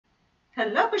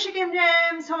Hello Cushychem,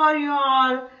 how are you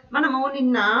all? మనము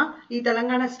నిన్న ఈ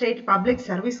Telangana state public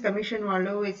service commission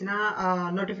వాళ్ళు ఇచ్చిన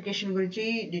నోటిఫికేషన్ గురించి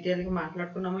డీటెయిల్ గా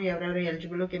మాట్లాడుకున్నాము. ఎవరెవరు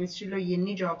ఎలిజిబుల్, కెమిస్ట్రీలో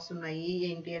ఎన్ని జాబ్స్ ఉన్నాయి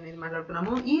ఏంటి అనేది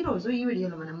మాట్లాడుకున్నాము. ఈ రోజు ఈ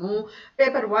వీడియోలో మనము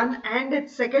పేపర్ 1 అండ్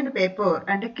సెకండ్ పేపర్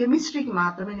అంటే కెమిస్ట్రీకి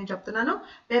మాత్రమే నేను చెప్తున్నాను.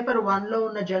 పేపర్ 1 లో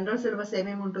ఉన్న జనరల్ సిలబస్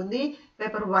ఏమేమి ఉంటుంది,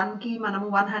 పేపర్ 1 కి మనము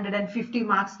 150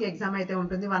 మార్క్స్ కి ఎగ్జామ్ అయితే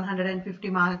ఉంటుంది.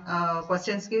 150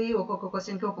 క్వశ్చన్స్ కి ఒక్కొక్క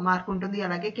క్వశ్చన్ కి ఒక మార్క్ ఉంటుంది.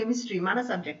 అలాగే కెమిస్ట్రీ మన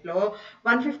సబ్జెక్ట్ లో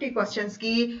 150 క్వశ్చన్స్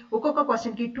కి ఒక్కొక్క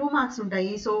క్వశ్చన్ కి 2 మార్క్స్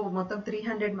ఉంటాయి. సో మొత్తం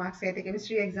 300 మార్క్స్ అయితే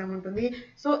కెమిస్ట్రీ ఎగ్జామ్ ఉంటుంది.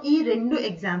 సో ఈ రెండు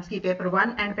ఎగ్జామ్స్ కి పేపర్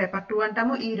 1 అండ్ పేపర్ 2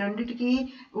 అంటాము. ఈ రెండిటికి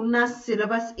ఉన్న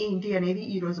సిలబస్ ఏంటి అనేది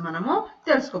ఈ రోజు మనము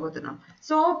తెలుసుకోబోతున్నాం.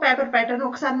 సో పేపర్ ప్యాటర్న్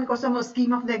ఒకసారి మీకోసం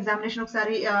స్కీమ్ ఆఫ్ ద ఎగ్జామినేషన్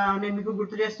ఒకసారి నేను మీకు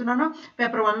గుర్తు చేస్తున్నాను.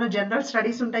 పేపర్ 1 లో జనరల్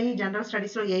స్టడీస్ ఉంటాయి. జనరల్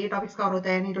స్టడీస్ లో ఏ టాపిక్స్ కవర్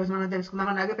అవుతాయని ఈ రోజు మనం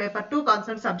తెలుసుకుందాం. అలాగే పేపర్ 2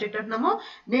 కాన్సర్న్ సబ్జెక్ట్ అంటున్నాము.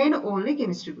 నేను ఓన్లీ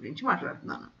కెమిస్ట్రీ గురించి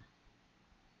మాట్లాడుతున్నాను.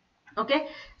 ఓకే,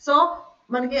 సో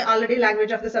మనకి already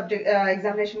language of the subject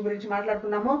examination గురించి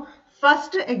మాట్లాడుకున్నాము.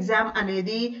 ఫస్ట్ ఎగ్జామ్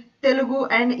అనేది తెలుగు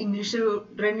అండ్ ఇంగ్లీష్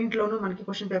రెండింటిలోనూ మనకి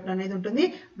క్వశ్చన్ పేపర్ అనేది ఉంటుంది.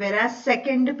 వెరాజ్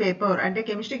సెకండ్ పేపర్ అంటే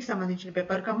కెమిస్ట్రీకి సంబంధించిన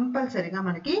పేపర్ కంపల్సరీగా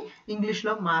మనకి ఇంగ్లీష్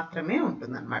లో మాత్రమే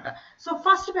ఉంటుంది అనమాట. సో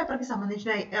ఫస్ట్ పేపర్ కి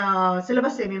సంబంధించిన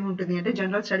సిలబస్ ఏమేమి ఉంటుంది అంటే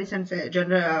general studies and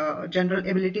general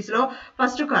abilities లో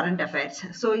ఫస్ట్ కరెంట్ అఫైర్స్.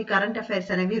 సో ఈ కరెంట్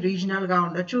అఫైర్స్ అనేవి రీజనల్ గా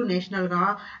ఉండొచ్చు, నేషనల్ గా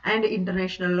అండ్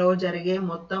ఇంటర్నేషనల్ లో జరిగే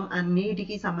మొత్తం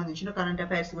అన్నిటికీ సంబంధించిన కరెంట్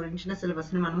అఫైర్స్ గురించిన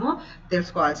సిలబస్ ని మనము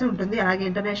తెలుసుకోవాల్సి ఉంటుంది. అలాగే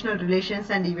ఇంటర్నేషనల్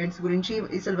రిలేషన్స్ అండ్ ఈవెంట్స్ గురించి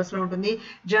ఈ సిలబస్ లో ఉంటుంది.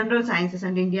 జనరల్ సైన్సెస్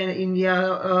అంటే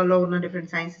ఇండియాలో ఉన్న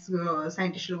డిఫరెంట్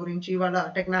సైంటిస్టుల గురించి, వాళ్ళ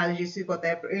టెక్నాలజీస్,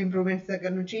 కొత్త ఇంప్రూవ్మెంట్స్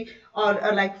దగ్గర నుంచి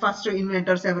లైక్ ఫస్ట్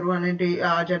ఇన్వెంటర్స్ ఎవరు అనేది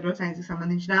జనరల్ సైన్స్ కి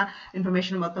సంబంధించిన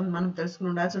ఇన్ఫర్మేషన్ మొత్తం మనం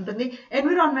తెలుసుకుని ఉండాల్సి ఉంటుంది.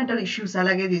 ఎన్విరాన్మెంటల్ ఇష్యూస్,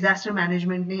 అలాగే డిజాస్టర్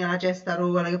మేనేజ్మెంట్ ని ఎలా చేస్తారు,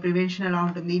 అలాగే ప్రివెన్షన్ ఎలా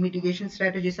ఉంటుంది, మిటిగేషన్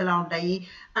స్ట్రాటజీస్ ఎలా ఉంటాయి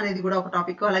అనేది కూడా ఒక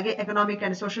టాపిక్. అలాగే economic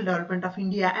and social development of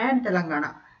India and Telangana,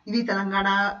 ఇది తెలంగాణ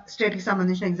స్టేట్ కి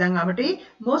సంబంధించిన ఎగ్జామ్ కాబట్టి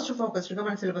మోస్ట్ ఫోకస్డ్ గా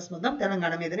మన సిలబస్ మొత్తం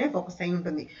తెలంగాణ మీదనే ఫోకస్ అయి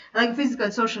ఉంటుంది. అలాగే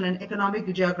physical, social and economic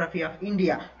Geography of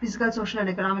India, physical, social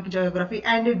and economic Geography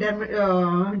and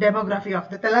demography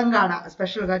of the Telangana,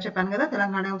 special గా చెప్పాను కదా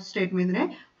తెలంగాణ స్టేట్ మీదనే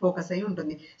ఫోకస్ అయి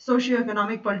ఉంటుంది. Socio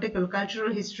economic, political,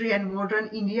 cultural, history and modern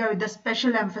India with the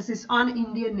special emphasis on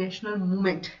Indian national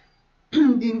movement.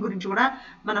 దీని గురించి కూడా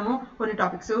మనము కొన్ని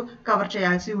టాపిక్స్ కవర్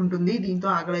చేయాల్సి ఉంటుంది. దీంతో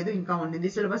ఆగలేదు, ఇంకా ఉండింది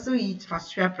సిలబస్. ఈ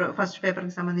ఫస్ట్ పేపర్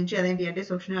కి సంబంధించి అదేంటి అంటే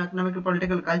social economic,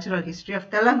 political, cultural, history of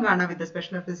Telangana with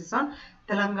special emphasis on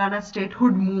Telangana state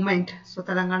hood movement. So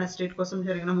Telangana state కోసం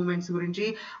జరిగిన మూవ్మెంట్స్ గురించి,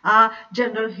 ఆ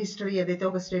జనరల్ హిస్టరీ ఏదైతే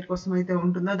ఒక స్టేట్ కోసం అయితే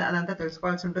ఉంటుందో అదంతా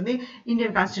తెలుసుకోవాల్సి ఉంటుంది.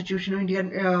 Indian constitution, Indian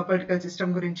political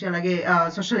system గురించి, అలాగే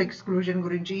సోషల్ ఎక్స్క్లూజన్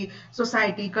గురించి,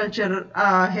 society, culture,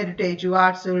 heritage,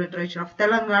 arts, literature of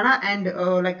Telangana and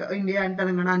like India and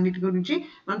Telangana అన్నిటి గురించి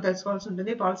మనం తెలుసుకోవాల్సి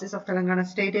ఉంటుంది. పాలసీస్ ఆఫ్ తెలంగాణ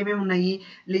స్టేట్ ఏమేమి ఉన్నాయి,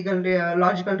 legal,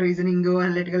 logical reasoning,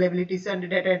 analytical abilities and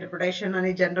data interpretation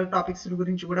అనే జనరల్ టాపిక్స్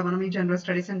గురించి కూడా మనం ఈ general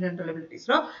studies and general abilities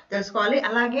లో తెలుసుకోవాలి.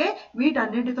 అలాగే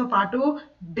వీటన్నిటితో పాటు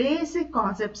basic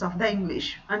concepts of the English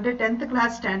అంటే 10th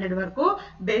క్లాస్ స్టాండర్డ్ వరకు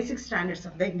basic standards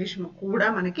of the English కూడా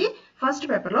మనకి ఫస్ట్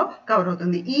పేపర్ లో కవర్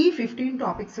అవుతుంది. ఈ 15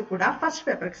 టాపిక్స్ కూడా ఫస్ట్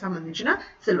పేపర్ కి సంబంధించిన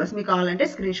సిలబస్. మీకు కావాలంటే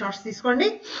స్క్రీన్ షాట్స్ తీసుకోండి.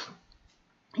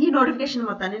 ఈ నోటిఫికేషన్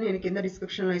మొత్తాన్ని నేను కింద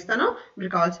డిస్క్రిప్షన్ లో ఇస్తాను, మీరు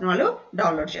కావాల్సిన వాళ్ళు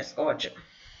డౌన్లోడ్ చేసుకోవచ్చు.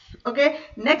 ఓకే,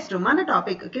 నెక్స్ట్ మన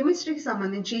టాపిక్ కెమిస్ట్రీకి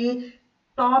సంబంధించి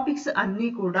టాపిక్స్ అన్ని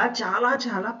కూడా చాలా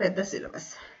చాలా పెద్ద సిలబస్.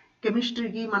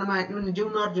 కెమిస్ట్రీకి మనం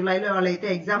జూన్ ఆర్ జూలైలో వాళ్ళైతే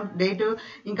ఎగ్జామ్ డేట్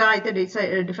ఇంకా అయితే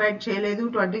డిఫైడ్ చేయలేదు.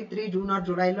 23 జూన్ ఆర్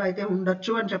జూలైలో అయితే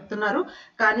ఉండొచ్చు అని చెప్తున్నారు.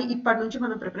 కానీ ఇప్పటి నుంచి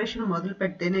మనం ప్రిపరేషన్ మొదలు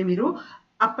పెడితేనే మీరు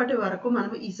అప్పటి వరకు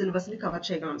మనం ఈ సిలబస్ ని కవర్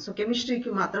చేయగలం. సో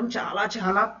కెమిస్ట్రీకి మాత్రం చాలా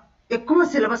చాలా ఎక్కువ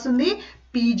సిలబస్ ఉంది.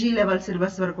 పీజీ లెవెల్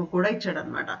సిలబస్ వరకు కూడా ఇచ్చాడు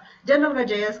అనమాట. జనరల్ గా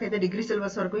జేఎస్కి అయితే డిగ్రీ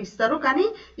సిలబస్ వరకు ఇస్తారు, కానీ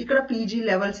ఇక్కడ పీజీ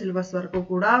లెవెల్ సిలబస్ వరకు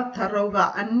కూడా థరోగా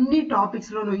అన్ని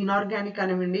టాపిక్స్ లోను, ఇన్ఆర్గానిక్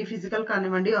కానివ్వండి, ఫిజికల్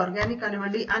కానివ్వండి, ఆర్గానిక్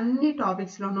కానివ్వండి, అన్ని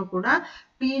టాపిక్స్ లోనూ కూడా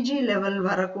పీజీ లెవెల్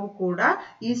వరకు కూడా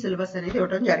ఈ సిలబస్ అనేది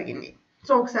ఇవ్వడం జరిగింది.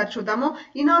 సో ఒకసారి చూద్దాము.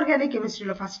 ఇన్ఆర్గానిక్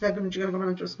కెమిస్ట్రీలో ఫస్ట్ దగ్గర నుంచి కనుక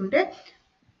మనం చూసుకుంటే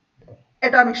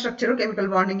అటామిక్ స్ట్రక్చర్, కెమికల్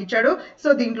బాండింగ్ ఇచ్చాడు. సో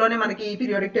దీంట్లోనే మనకి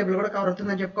పీరియాడిక్ టేబుల్ కూడా కవర్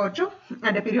అవుతుందని చెప్పుకోవచ్చు.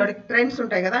 అంటే పీరియాడిక్ ట్రెండ్స్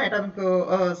ఉంటాయి కదా, అటామిక్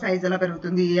సైజ్ ఎలా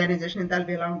పెరుగుతుంది, అయనైజేషన్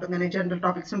ఎంథాల్పీ ఎలా ఉంటుంది అనే జనరల్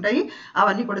టాపిక్స్ ఉంటాయి,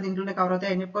 అవన్నీ కూడా దీంట్లోనే కవర్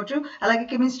అవుతాయి అని చెప్పుకోవచ్చు. అలాగే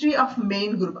కెమిస్ట్రీ ఆఫ్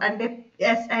మెయిన్ గ్రూప్ అంటే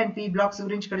ఎస్ అండ్ పి బ్లాక్స్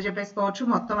గురించి ఇక్కడ చెప్పేసుకోవచ్చు.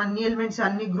 మొత్తం అన్ని ఎలిమెంట్స్,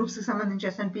 అన్ని గ్రూప్స్ కి సంబంధించి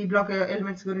yes and P block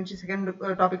elements గురించి సెకండ్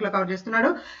టాపిక్ లో కవర్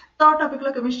చేస్తున్నాడు. థర్డ్ టాపిక్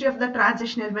లో chemistry of the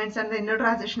transition elements and inner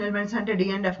transition elements అంటే డి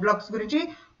అండ్ ఎఫ్ బ్లాక్స్ గురించి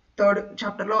థర్డ్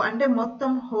చాప్టర్ లో, అంటే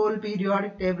మొత్తం హోల్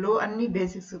పీరియాడిక్ టేబుల్ అన్ని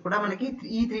బేసిక్స్ కూడా మనకి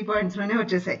ఈ 3 పాయింట్స్ లోనే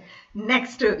వచ్చేసాయి.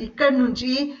 నెక్స్ట్ ఇక్కడ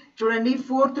నుంచి చూడండి,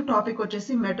 ఫోర్త్ టాపిక్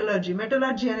వచ్చేసి మెటలర్జీ.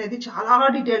 మెటలర్జీ అనేది చాలా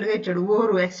డీటెయిల్ గా ఇచ్చాడు.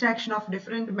 ఓరు ఎక్స్ట్రాక్షన్ ఆఫ్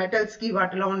డిఫరెంట్ మెటల్స్ కి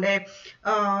వాటిలో ఉండే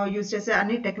యూజ్ చేసే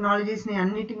అన్ని టెక్నాలజీస్ ని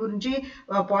అన్నిటి గురించి,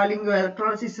 పాలింగ్,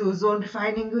 ఎలక్ట్రాలిసిస్, జోన్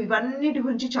రిఫైనింగ్, ఇవన్నిటి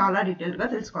గురించి చాలా డీటెయిల్ గా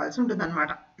తెలుసుకోవాల్సి ఉంటుంది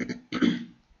అనమాట.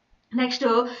 నెక్స్ట్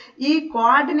ఈ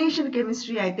కోఆర్డినేషన్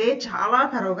కెమిస్ట్రీ అయితే చాలా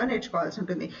తరోగా నేర్చుకోవాల్సి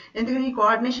ఉంటుంది. ఎందుకంటే ఈ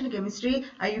కోఆర్డినేషన్ కెమిస్ట్రీ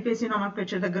ఐయుపిఎస్సి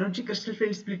నామోక్లేచర్ దగ్గర నుంచి క్రిస్టల్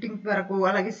ఫీల్డ్ స్ప్లిట్టింగ్ వరకు,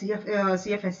 అలాగే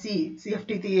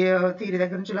సిఎఫ్టి థియరీ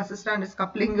దగ్గర నుంచి losses standards,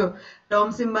 coupling,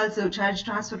 term symbols, charge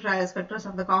transfer spectrums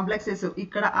of the complexes,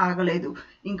 ఇక్కడ ఆగలేదు.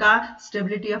 ఇంకా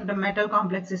stability of the metal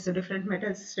complexes, different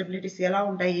metals stabilities ఎలా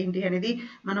ఉంటాయి ఏంటి అనేది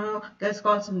మనము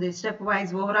తెలుసుకోవాల్సి ఉంది. Step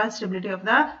wise overall stability of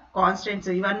the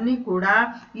constants, ఇవన్నీ కూడా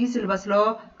ఈ సిలబస్ లో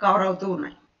కవర్ అవుతూ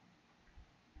ఉన్నాయి.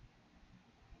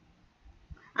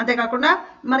 అంతేకాకుండా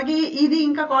మనకి ఇది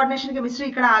ఇంకా కోఆర్డినేషన్ కెమిస్ట్రీ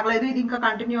ఇక్కడ ఆగలేదు, ఇది ఇంకా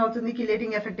కంటిన్యూ అవుతుంది.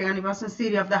 కిలేటింగ్ ఎఫెక్ట్ కానీ, persons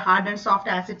theory of the hard and soft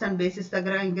acids and basis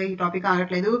దగ్గర ఇంకా ఈ టాపిక్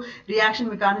ఆగట్లేదు. Reaction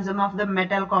mechanism of the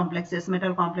metal complexes,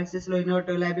 metal complexes లో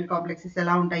ఇనర్ట్ లైబిల్ కాంప్లెక్సెస్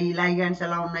ఎలా ఉంటాయి, లైగాండ్స్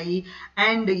ఎలా ఉన్నాయి,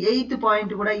 అండ్ 8th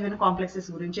పాయింట్ కూడా ఈవెన్ కాంప్లెక్సెస్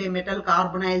గురించి, మెటల్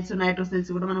కార్బొనైల్స్,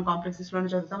 నైట్రోసిల్స్ కూడా మనం కాంప్లెక్సెస్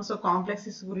లోనే చదువుతాం. సో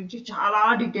కాంప్లెక్సెస్ గురించి చాలా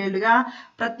డీటెయిల్డ్ గా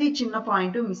ప్రతి చిన్న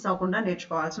పాయింట్ మిస్ అవ్వకుండా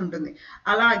నేర్చుకోవాల్సి ఉంటుంది.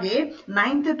 అలాగే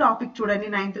 9th టాపిక్ చూడండి,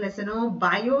 9th lesson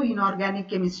bio inorganic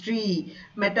chemistry.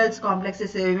 Metals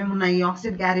complexes ఏమేమి ఉన్నాయి,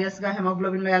 ఆక్సిజన్ క్యారియర్స్ గా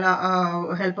హెమోగ్లోబిన్ లో ఎలా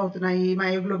హెల్ప్ అవుతున్నాయి,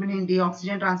 మయోగ్లోబిన్ ఏంటి,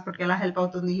 ఆక్సిజన్ ట్రాన్స్పోర్ట్ కి ఎలా హెల్ప్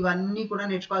అవుతుంది, ఇవన్నీ కూడా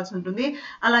నేర్చుకోవాల్సి ఉంటుంది.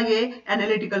 అలాగే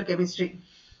అనలిటికల్ కెమిస్ట్రీ,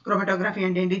 క్రోమటోగ్రఫీ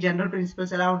అంటే ఏంటి, జనరల్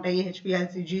ప్రిన్సిపల్స్ ఎలా ఉంటాయి,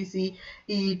 హెచ్పిఎల్సి, జీసీ,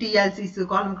 ఈ టిఎల్సిస్,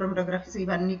 కాలమ్ క్రోమటోగ్రఫీస్,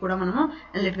 ఇవన్నీ కూడా మనము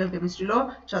అనలిటికల్ కెమిస్ట్రీలో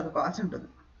చదువుకోవాల్సి ఉంటుంది.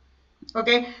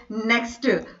 ఓకే, నెక్స్ట్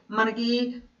మనకి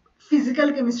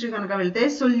ఫిజికల్ కెమిస్ట్రీ కనుక వెళ్తే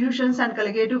సొల్యూషన్స్ అండ్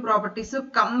కలిగేటివ్ ప్రాపర్టీస్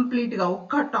కంప్లీట్ గా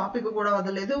ఒక్క టాపిక్ కూడా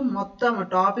వదలలేదు. మొత్తం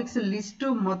టాపిక్స్ లిస్ట్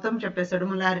మొత్తం చెప్పేశాడు.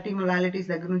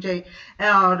 మొలాలిటీస్ దగ్గర నుంచి,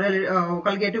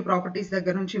 కలిగేటివ్ ప్రాపర్టీస్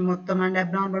దగ్గర నుంచి మొత్తం, and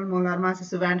abnormal molar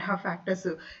masses, van half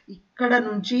factors, ఇక్కడ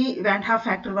నుంచి వ్యాన్ హాఫ్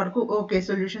ఫ్యాక్టర్ వరకు ఓకే.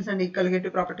 సొల్యూషన్స్ అండ్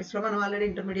కలిగేటివ్ ప్రాపర్టీస్ లో మనం ఆల్రెడీ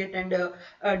ఇంటర్మీడియట్ అండ్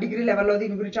డిగ్రీ లెవెల్లో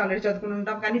దీని గురించి ఆల్రెడీ చదువుకుని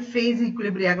ఉంటాం. కానీ ఫేజ్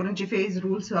ఈక్విలిబ్రియా గురించి, phase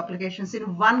rules, applications in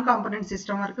 1 component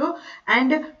system వరకు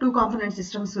అండ్ 2 కాంపోనెంట్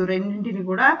సిస్టమ్స్ రెండింటిని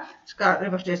కూడా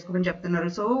రివర్స్ చేసుకోమని చెప్తున్నారు.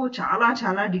 సో చాలా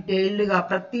చాలా డీటెయిల్డ్ గా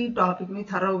ప్రతి టాపిక్ ని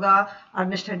థరోగా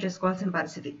అండర్స్టాండ్ చేసుకోవాల్సిన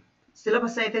పరిస్థితి.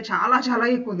 సిలబస్ అయితే చాలా చాలా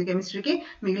ఎక్కువ ఉంది కెమిస్ట్రీకి.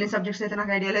 మిగిలిన సబ్జెక్ట్స్ అయితే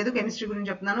నాకు ఐడియా లేదు. కెమిస్ట్రీ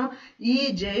గురించి చెప్తున్నాను. ఈ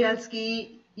జేఎల్స్ కి,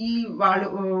 ఈ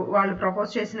వాళ్ళు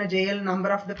ప్రపోజ్ చేసిన JL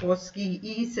number of the post కి,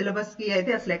 ఈ సిలబస్ కి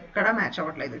అయితే అసలు ఎక్కడా మ్యాచ్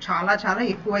అవ్వట్లేదు. చాలా చాలా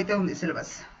ఎక్కువ అయితే ఉంది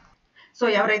సిలబస్. సో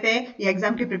ఎవరైతే ఈ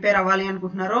ఎగ్జామ్ కి ప్రిపేర్ అవ్వాలి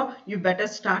అనుకుంటున్నారో, you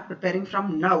better start preparing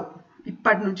from now.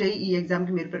 ఇప్పటి నుంచే ఈ ఎగ్జామ్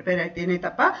కి మీరు ప్రిపేర్ అయితేనే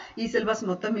తప్ప ఈ సిలబస్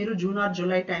మొత్తం మీరు జూన్ ఆర్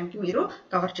జూలై టైంకి మీరు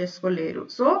కవర్ చేసుకోలేరు.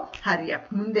 So hurry up.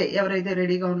 ముందే ఎవరైతే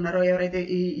రెడీగా ఉన్నారో, ఎవరైతే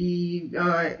ఈ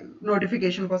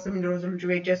నోటిఫికేషన్ కోసం ఈ రోజుల నుంచి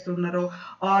వెయిట్ చేస్తున్నారో,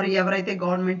 ఆర్ ఎవరైతే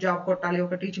గవర్నమెంట్ జాబ్ కొట్టాలి,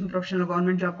 ఒక టీచింగ్ ప్రొఫెషనల్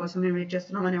గవర్నమెంట్ జాబ్ కోసం మేము వెయిట్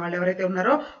చేస్తున్నాం అనే వాళ్ళు ఎవరైతే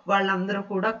ఉన్నారో వాళ్ళందరూ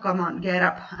కూడా కమాన్ గేర్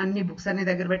అప్. అన్ని బుక్స్ అన్ని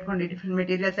దగ్గర పెట్టుకోండి, డిఫరెంట్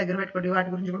మెటీరియల్స్ దగ్గర పెట్టుకోండి.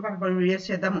 వాటి గురించి కూడా మనం వీడియోస్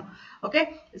చేద్దాము. ఓకే,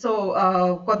 సో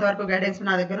కొంతవరకు గైడెన్స్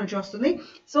నా దగ్గర నుంచి వస్తుంది.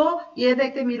 సో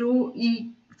ఏదైతే మీరు ఈ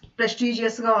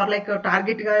ప్రెస్టీజియస్ గా ఆర్ లైక్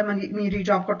టార్గెట్ గా మీరు ఈ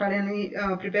జాబ్ కొట్టాలి అని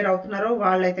ప్రిపేర్ అవుతున్నారో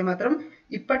వాళ్ళైతే మాత్రం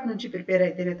ఇప్పటి నుంచి ప్రిపేర్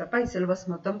అయితేనే తప్ప ఈ సిలబస్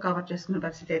మొత్తం కవర్ చేసుకునే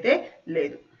పరిస్థితి అయితే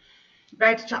లేదు.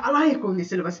 రైట్, చాలా ఎక్కువ ఉంది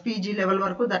సిలబస్, పీజీ లెవెల్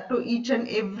వరకు. That each and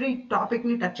every topic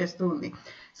ని టచ్ చేస్తూ ఉంది.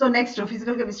 సో నెక్స్ట్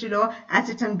ఫిజికల్ కెమిస్ట్రీలో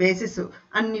యాసిడ్స్ అండ్ బేసిస్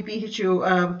అన్ని pH,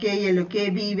 KL,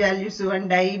 KB values and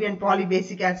dive and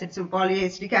పాలీబేసిక్ acids,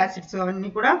 పాలీఎసిడిక్ acids,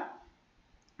 అవన్నీ కూడా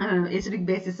ఎసిడిక్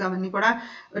బేసిస్ అవన్నీ కూడా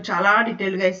చాలా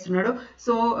డీటెయిల్ గా ఇస్తున్నాడు.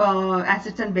 So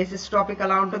acids and basis topic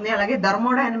అలా ఉంటుంది. అలాగే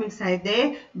థర్మోడైనమిక్స్ అయితే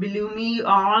believe me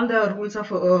all the rules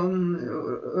of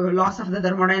loss of the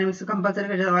thermodynamics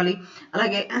కంపల్సరీగా చదవాలి.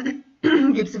 అలాగే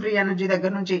గిబ్స్ ఫ్రీ ఎనర్జీ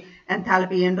దగ్గర నుంచి,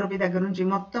 ఎంథాల్పీ, ఎంట్రోపీ దగ్గర నుంచి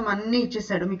మొత్తం అన్ని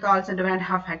ఇచ్చేసాడు. మీకు కావాల్సిన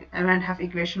వ్యాన్ హాఫ్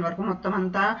ఈక్వేషన్ వరకు మొత్తం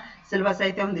అంతా సిలబస్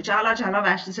అయితే ఉంది. చాలా చాలా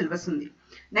వాస్ట్ సిలబస్ ఉంది.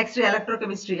 నెక్స్ట్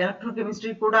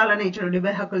ఎలక్ట్రోకెమిస్ట్రీ కూడా అలానే ఇచ్చాడు.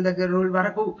 డిబెహకుల్ దగ్గర రూల్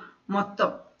వరకు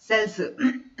మొత్తం, cells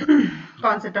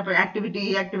concept of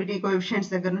activity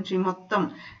coefficients దగ్గర నుంచి మొత్తం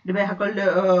డిబెహకుల్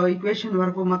ఈక్వేషన్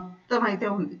వరకు మొత్తం అయితే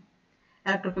ఉంది.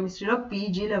 ఎలక్ట్రోకెమిస్ట్రీలో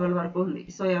పీజీ లెవెల్ వరకు ఉంది.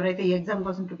 సో ఎవరైతే ఈ ఎగ్జామ్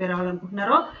కోసం ప్రిపేర్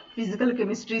అవ్వాలనుకుంటున్నారో ఫిజికల్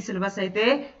కెమిస్ట్రీ సిలబస్ అయితే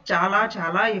చాలా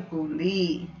చాలా ఎక్కువ ఉంది.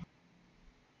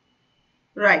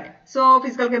 రైట్, సో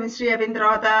ఫిజికల్ కెమిస్ట్రీ అయిపోయిన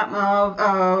తర్వాత,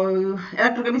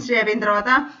 ఎలక్ట్రోకెమిస్ట్రీ అయిపోయిన తర్వాత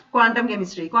quantum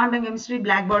chemistry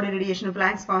black body radiation,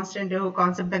 planks constant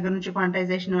concept దగ్గర నుంచి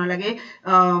క్వాంటైజేషన్, అలాగే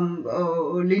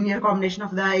linear combination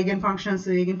of the again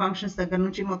functions దగ్గర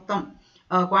నుంచి మొత్తం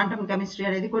క్వాంటమ్ కెమిస్ట్రీ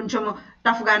అనేది కొంచెం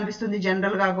టఫ్గా అనిపిస్తుంది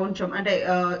జనరల్గా, కొంచెం అంటే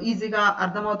ఈజీగా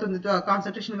అర్థమవుతుంది,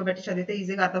 కాన్సన్ట్రేషన్గా పెట్టి చదివితే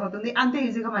ఈజీగా అర్థమవుతుంది, అంతే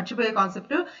ఈజీగా మర్చిపోయే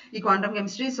కాన్సెప్ట్ ఈ క్వాంటమ్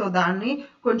కెమిస్ట్రీ. సో దాన్ని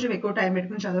కొంచెం ఎక్కువ టైం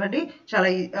పెట్టుకుని చదవండి, చాలా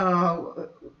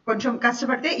కొంచెం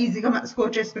కష్టపడితే ఈజీగా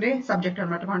స్కోర్ చేసుకునే సబ్జెక్ట్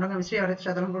అనమాట క్వాంటమ్ కెమిస్ట్రీ. ఎవరైతే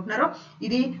చదవాలనుకుంటున్నారో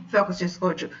ఇది ఫోకస్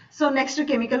చేసుకోవచ్చు. సో నెక్స్ట్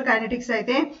కెమికల్ కైనెటిక్స్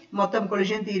అయితే మొత్తం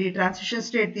collision theory, transition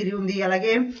state theory ఉంది,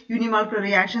 అలాగే యూనిమాలిక్యులర్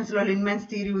రియాక్షన్స్ లో లిన్మెన్స్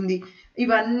థియరీ ఉంది.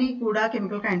 ఇవన్నీ కూడా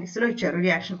కెమికల్ కైనెటిక్స్ లో ఇచ్చారు,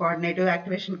 రియాక్షన్ కోఆర్డినేట్,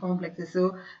 యాక్టివేషన్ కాంప్లెక్సెస్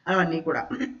అవన్నీ కూడా.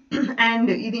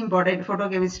 అండ్ ఇది important,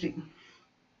 photochemistry,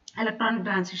 electronic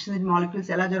transitions in molecules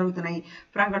ఎలా జరుగుతున్నాయి,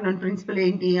 ఫ్రాంక్లిన్ ప్రిన్సిపల్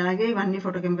ఏంటి, అలాగే ఇవన్నీ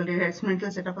photochemical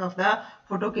experimental setup of the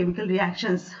photochemical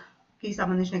reactions కి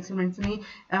సంబంధించిన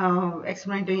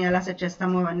ఎక్స్పెరిమెంట్ ఎలా సెట్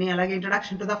చేస్తాము అవన్నీ, అలాగే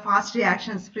introduction to the fast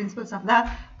reactions, principles of the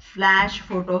flash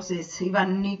ఫోటోసిస్,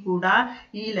 ఇవన్నీ కూడా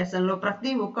ఈ లెసన్ లో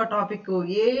ప్రతి ఒక్క టాపిక్,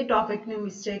 ఏ టాపిక్ ని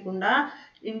మిస్ చేయకుండా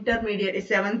intermediate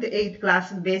 7th 8th class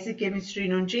basic chemistry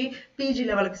నుంచి పీజీ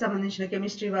లెవెల్కి సంబంధించిన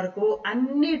కెమిస్ట్రీ వరకు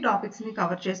అన్ని టాపిక్స్ ని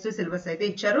కవర్ చేస్తూ సిలబస్ అయితే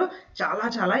ఇచ్చారు. చాలా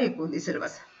చాలా ఎక్కువ ఉంది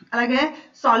సిలబస్. అలాగే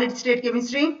సాలిడ్ స్టేట్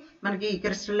కెమిస్ట్రీ మనకి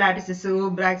crystal lattices,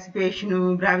 Bragg's equation,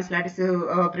 బ్రావిస్ lattice,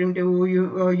 primitive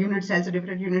unit cells,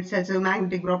 different unit cells,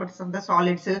 magnetic properties of the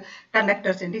solids,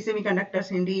 conductors ఏంటి, సెమీ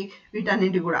కండక్టర్స్ ఏంటి,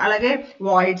 వీటన్నింటి కూడా, అలాగే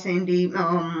వాయిడ్స్ ఏంటి,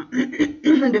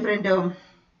 డిఫరెంట్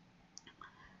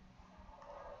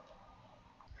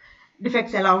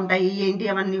డిఫెక్ట్స్ ఎలా ఉంటాయి ఏంటి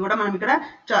అవన్నీ కూడా మనం ఇక్కడ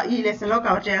ఈ లెసన్ లో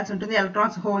కవర్ చేయాల్సి ఉంటుంది.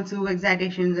 ఎలక్ట్రాన్స్, హోల్స్,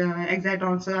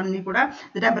 ఎగ్జైటాన్స్ అన్ని కూడా,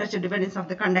 the temperature dependence of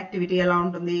the conductivity ఎలా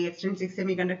ఉంటుంది, ఎక్స్ట్రిన్సిక్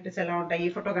సెమీ కండక్టర్స్ ఎలా ఉంటాయి,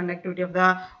 photo conductivity of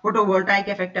the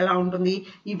photovoltaic effect ఎలా ఉంటుంది,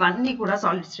 ఇవన్నీ కూడా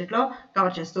సాలిడ్ స్టేట్ లో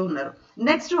కవర్ చేస్తూ ఉన్నారు.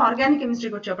 నెక్స్ట్ ఆర్గానిక్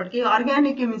కెమిస్ట్రీకి వచ్చేప్పటికి,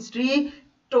 organic chemistry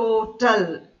total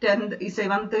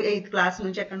 7th 8th class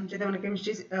నుంచి ఎక్కడి నుంచి అయితే మన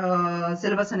కెమిస్ట్రీ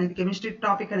సిలబస్ అనేది, కెమిస్ట్రీ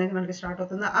టాపిక్ అనేది మనకి స్టార్ట్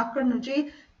అవుతుందో అక్కడ నుంచి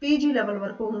పీజీ లెవెల్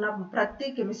వరకు ఉన్న ప్రతి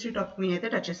కెమిస్ట్రీ టాపిక్ ని అయితే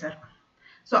టచ్ చేశారు.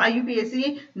 So ఐయుపిఎస్సి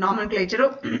nomenclature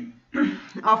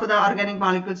of the organic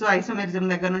molecules, isomerism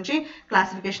దగ్గర నుంచి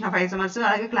క్లాసిఫికేషన్ ఆఫ్ ఐసోమర్స్,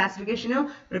 అలాగే classification,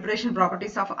 preparation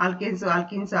properties of alkanes,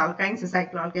 alkynes,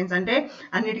 సైక్లో alkynes అంటే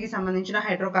అన్నిటికి సంబంధించిన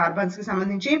హైడ్రోకార్బన్స్ కి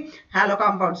సంబంధించి, హాలో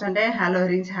కాంపౌండ్స్ అంటే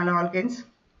హాలోరిన్స్, హాలో ఆల్కెన్స్,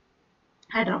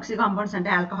 హైడ్రాక్సీ కాంపౌండ్స్ అంటే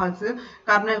ఆల్కహాల్స్,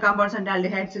 కార్బనైల్ కాంపౌండ్స్ అంటే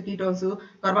aldehydes, ketones,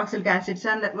 carboxylic acids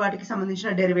and వాటికి సంబంధించిన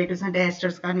డెరివేటివ్స్ అంటే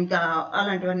ఎస్టర్స్ కానీ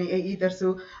అలాంటివన్నీ, ఈథర్స్,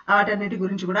 వాటన్నిటి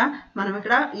గురించి కూడా మనం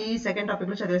ఇక్కడ ఈ సెకండ్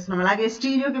టాపిక్ లో చదివేస్తున్నాం. అలాగే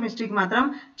స్టీరియో కెమిస్ట్రీకి మాత్రం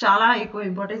చాలా ఎక్కువ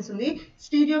ఇంపార్టెన్స్ ఉంది.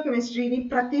 స్టీరియో కెమిస్ట్రీని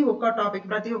ప్రతి ఒక్క టాపిక్,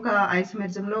 ప్రతి ఒక్క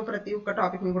ఐసోమెరిజం లో ప్రతి ఒక్క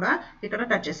టాపిక్ ని కూడా ఇక్కడ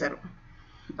టచ్ చేశారు.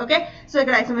 ఓకే, సో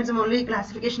ఇక్కడ isomerism only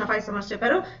classification of isomers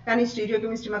చెప్పారు, కానీ స్టీరియో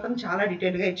కెమిస్ట్రీ మాత్రం చాలా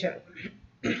డీటెయిల్ గా ఇచ్చారు.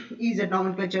 ఈజెడ్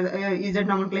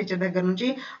నామెన్క్లేచర్ దగ్గర నుంచి,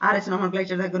 ఆర్ఎస్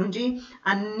నామెన్క్లేచర్ దగ్గర నుంచి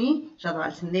అన్ని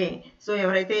చదవాల్సిందే. సో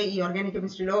ఎవరైతే ఈ ఆర్గానిక్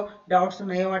కెమిస్ట్రీలో డౌట్స్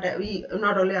ఉన్నాయో,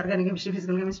 not only organic chemistry,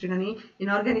 physical chemistry కానీ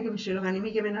ఇన్ఆర్గానిక్ కెమిస్ట్రీలో కానీ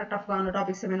మీకు ఏమైనా టఫ్గా ఉన్న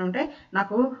టాపిక్స్ ఏమైనా ఉంటే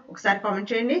నాకు ఒకసారి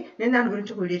కామెంట్ చేయండి, నేను దాని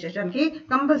గురించి ఒక వీడియో చేయడానికి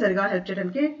కంపల్సరీగా హెల్ప్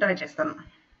చేయడానికి ట్రై చేస్తాను.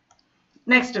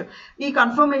 నెక్స్ట్ ఈ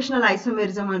కన్ఫర్మేషనల్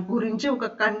ఐసోమెరిజం గురించి ఒక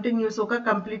కంటిన్యూస్ ఒక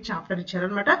కంప్లీట్ చాప్టర్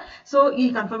ఇచ్చారనమాట. సో ఈ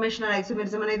కన్ఫర్మేషనల్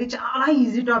ఐసోమెరిజం అనేది చాలా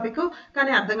ఈజీ టాపిక్,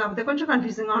 కానీ అర్థం కాకపోతే కొంచెం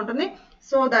కన్ఫ్యూజింగ్ గా ఉంటుంది.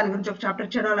 సో దాని గురించి ఒక చాప్టర్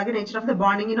ఇచ్చారు. అలాగే nature of the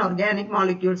bonding in organic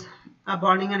molecules, ఆ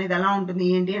బాండింగ్ అనేది ఎలా ఉంటుంది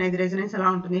ఏంటి అనేది, రెజొనెన్స్ ఎలా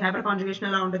ఉంటుంది, హైపర్ కాంజుగేషన్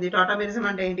ఎలా ఉంటుంది, టాటామెరిజం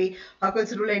అంటే ఏంటి,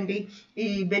 హకల్స్ రూల్ ఏంటి, ఈ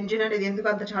బెంజిన్ అనేది ఎందుకు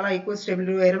అంత చాలా ఎక్కువ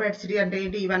స్టేబుల్, ఎరోమాటిసిటీ అంటే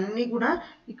ఏంటి, ఇవన్నీ కూడా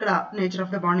ఇక్కడ నేచర్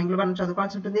ఆఫ్ ద బాండింగ్ లో మనం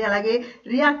చదువుకోవాల్సి ఉంటుంది. అలాగే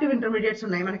రియాక్టివ్ ఇంటర్మీడియట్స్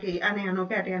ఉన్నాయి మనకి, అనియాను,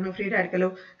 క్యాటియాను, ఫ్రీ రాడికల్,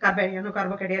 కార్బాడియాను,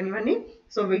 కార్బోకేటియాన్ ఇవన్నీ.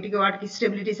 సో వాటికి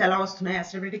స్టెబిలిటీస్ ఎలా వస్తున్నాయి, ఆ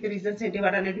స్టెబిలిటీకి రీజన్స్ ఏంటి,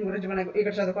 వాటన్నిటి గురించి మనకు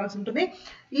ఇక్కడ చదువుకోవాల్సి ఉంటుంది.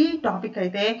 ఈ టాపిక్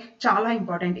అయితే చాలా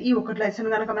ఇంపార్టెంట్. ఈ ఒక్కటి లెసన్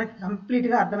కనుక మనకి కంప్లీట్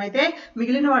గా అర్థమైతే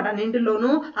మిగిలిన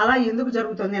వాటన్నింటిలోనూ అలా ఎందుకు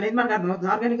జరుగుతుంది అనేది మనకు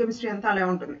అర్థమవుతుంది. ఆర్గానిక్ కెమిస్ట్రీ అంతా అలా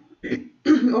ఉంటుంది,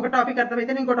 ఒక టాపిక్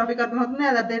అర్థమైతేనే ఇంకో టాపిక్ అర్థమవుతుంది,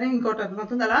 అది అర్థమైతే ఇంకోటి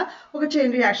అర్థమవుతుంది, అలా ఒక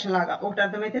చైన్ రియాక్షన్ లాగా ఒకటి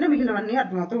అర్థమైతేనే మిగిలినవన్నీ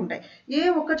అర్థమవుతూ ఉంటాయి. ఏ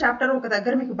ఒక్క చాప్టర్ ఒక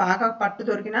దగ్గర మీకు బాగా పట్టు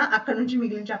దొరికినా అక్కడ నుంచి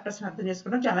మిగిలిన చాప్టర్స్ అర్థం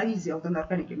చేసుకోవడం చాలా ఈజీ అవుతుంది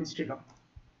ఆర్గానిక్ కెమిస్ట్రీలో.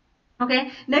 Okay,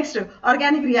 next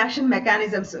organic reaction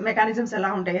mechanisms ఎలా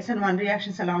ఉంటాయి, SN1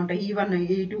 రియాక్షన్స్ ఎలా ఉంటాయి, E1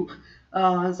 E2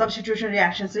 substitution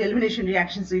reactions, elimination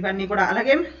reactions ఇవన్నీ కూడా.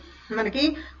 అలాగే మనకి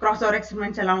క్రాస్ ఓవర్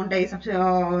ఎక్స్పెరిమెంట్స్ ఎలా ఉంటాయి,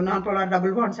 నాన్ పోలార్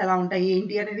డబుల్ బాండ్స్ ఎలా ఉంటాయి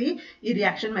ఏంటి అనేది ఈ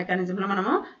రియాక్షన్ మెకానిజం లో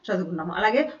మనము చదువుకున్నాము.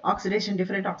 అలాగే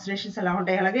డిఫరెంట్ ఆక్సిడేషన్స్ ఎలా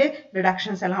ఉంటాయి, అలాగే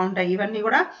రిడక్షన్స్ ఎలా ఉంటాయి, ఇవన్నీ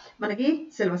కూడా మనకి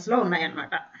సిలబస్ లో ఉన్నాయి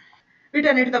అన్నమాట.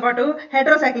 వీటన్నిటితో పాటు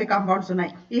హెట్రోసైక్లిక్ కాంపౌండ్స్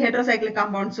ఉన్నాయి. ఈ హెట్రోసైక్లిక్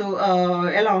కాంపౌండ్స్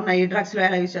ఎలా ఉన్నాయి, డ్రగ్స్ లో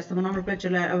ఎలా యూజ్ చేస్తాము,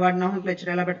 నామినిక్లేచర్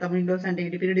ఎలా పెడతాము, ఇండోల్స్ అంటే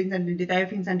ఏంటి, పిరిడిన్స్ అంటే ఏంటి,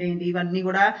 థయోఫిన్స్ అంటే ఏంటి, ఇవన్నీ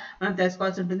కూడా మనం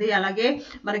తెలుసుకోవాల్సి ఉంటుంది. అలాగే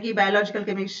మనకి బయాలజికల్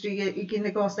కెమిస్ట్రీ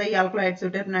కిందకి వస్తాయి, ఆల్కలాయిడ్స్,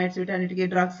 టెర్పనాయిడ్స్, వీటన్నిటికి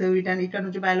డ్రగ్స్, ఇక్కడ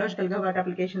నుంచి బయాలజికల్ గా వాటి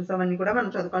అప్లికేషన్స్ అవన్నీ కూడా మనం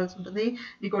చదువుకోవాల్సి ఉంటుంది.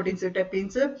 నికోటిన్స్,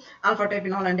 టెప్పిన్స్, ఆల్ఫా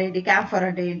టైపినాల్ అంటే ఏంటి, క్యాంఫర్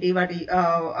అంటే ఏంటి, వాటి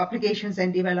అప్లికేషన్స్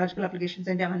ఏంటి, బయాలజికల్ అప్లికేషన్స్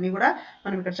ఏంటి, అవన్నీ కూడా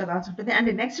మనం ఇక్కడ చదవాల్సి ఉంటుంది.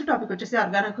 అండ్ నెక్స్ట్ టాపిక్ వచ్చేసి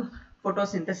ఆర్గానిక్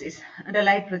ఫోటోసింథసిస్ అంటే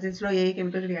లైట్ ప్రెసెన్స్ లో ఏ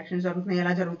కెమికల్ రియాక్షన్స్ జరుగుతున్నాయి,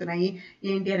 ఎలా జరుగుతున్నాయి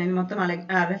ఏంటి అనేది మొత్తం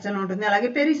లెసన్ ఉంటుంది. అలాగే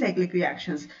పెరిసైక్లిక్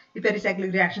రియాక్షన్స్, ఈ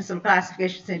పెరిసైక్లిక్ రియాక్షన్స్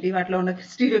క్లాసిఫికేషన్స్ ఏంటి, వాటిలో ఉన్న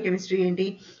స్టీరియో కెమిస్ట్రీ ఏంటి,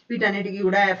 వీటన్నిటికీ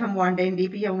కూడా FMO అంటే ఏంటి,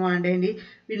 PMO అంటే ఏంటి,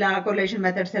 వీళ్ళ కొరిలేషన్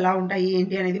మెథడ్స్ ఎలా ఉంటాయి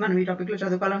ఏంటి అనేది మనం ఈ టాపిక్ లో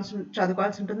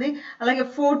చదువుకోవాల్సి ఉంటుంది. అలాగే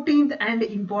 14th అండ్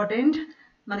ఇంపార్టెంట్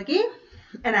మనకి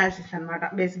అనాలిసిస్ అన్నమాట.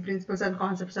 Basic principles and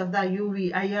concepts of the UV,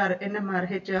 IR, NMR,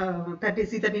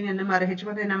 C13 NMR,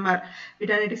 H1 NMR,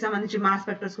 వీటన్నిటికి సంబంధించి mass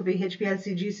spectroscopy, HPLC,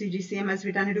 GCG, CMS,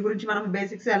 వీటన్నిటి గురించి మనం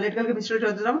బేసిక్స్ ఎలక్ట్రికల్ కెమిస్ట్రీ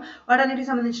చదువుతాం. వాటన్నిటికి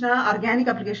సంబంధించిన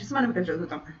ఆర్గానిక్ అప్లికేషన్స్ మనం ఇక్కడ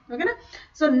చదువుతాం. ఓకేనా?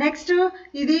 సో నెక్స్ట్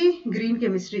ఇది గ్రీన్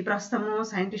కెమిస్ట్రీ. ప్రస్తుతము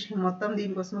సైంటిస్టులు మొత్తం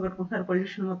దీనికోసం కొట్టుకుంటున్నారు.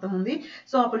 పొల్యూషన్ మొత్తం ఉంది.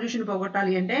 సో ఆ పొల్యూషన్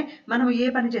పోగొట్టాలి అంటే మనం ఏ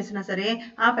పని చేసినా సరే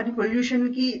ఆ పని పొల్యూషన్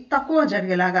కి తక్కువ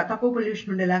జరిగేలాగా, తక్కువ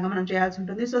పొల్యూషన్ ఉండేలాగా మనం చేయాల్సి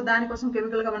ఉంటుంది. సో దానికోసం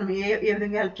కెమికల్ గా మనం ఏ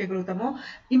విధంగా help చేయగలుగుతామో,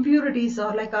 impurities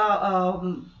are like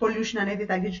pollution అనేది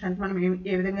తగ్గించడానికి మనం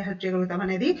ఏ విధంగా హెల్ప్ చేయగలుగుతాం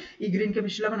అనేది ఈ గ్రీన్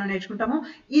కెమిస్ట్రీలో మనం నేర్చుకుంటాము.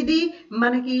 ఇది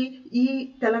మనకి ఈ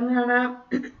తెలంగాణ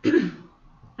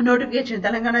నోటిఫికేషన్,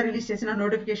 తెలంగాణ రిలీజ్ చేసిన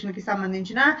నోటిఫికేషన్ కి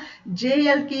సంబంధించిన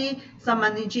JL కి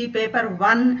సంబంధించి పేపర్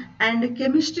 1 అండ్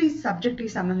కెమిస్ట్రీ సబ్జెక్ట్ కి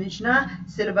సంబంధించిన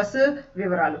సిలబస్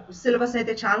వివరాలు. సిలబస్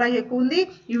అయితే చాలా ఎక్కువ ఉంది.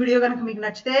 ఈ వీడియో కనుక మీకు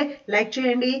నచ్చితే లైక్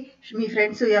చేయండి. మీ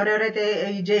ఫ్రెండ్స్ ఎవరెవరైతే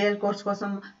ఈ JL కోర్స్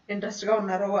కోసం ఇంట్రెస్ట్ గా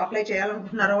ఉన్నారో, అప్లై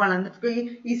చేయాలనుకుంటున్నారో వాళ్ళందరికీ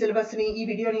ఈ సిలబస్ ని, ఈ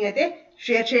వీడియోని అయితే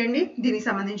షేర్ చేయండి. దీనికి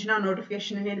సంబంధించిన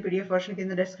నోటిఫికేషన్ నేను PDF వర్షన్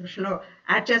కింద డిస్క్రిప్షన్ లో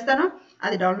యాడ్ చేస్తాను.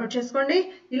 అది డౌన్లోడ్ చేసుకోండి.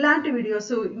 ఇలాంటి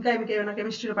వీడియోస్ ఇంకా మీకు ఏమైనా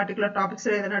కెమిస్ట్రీ పర్టికులర్ టాపిక్స్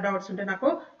లో ఏదైనా డౌట్స్ ఉంటే నాకు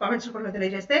కామెంట్స్ రూపంలో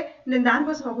తెలియజేస్తే నేను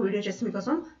దానికోసం ఒక వీడియో చేసి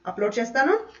మీకోసం అప్లోడ్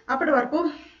చేస్తాను. అప్పటి వరకు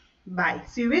bye.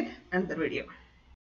 See you with another video.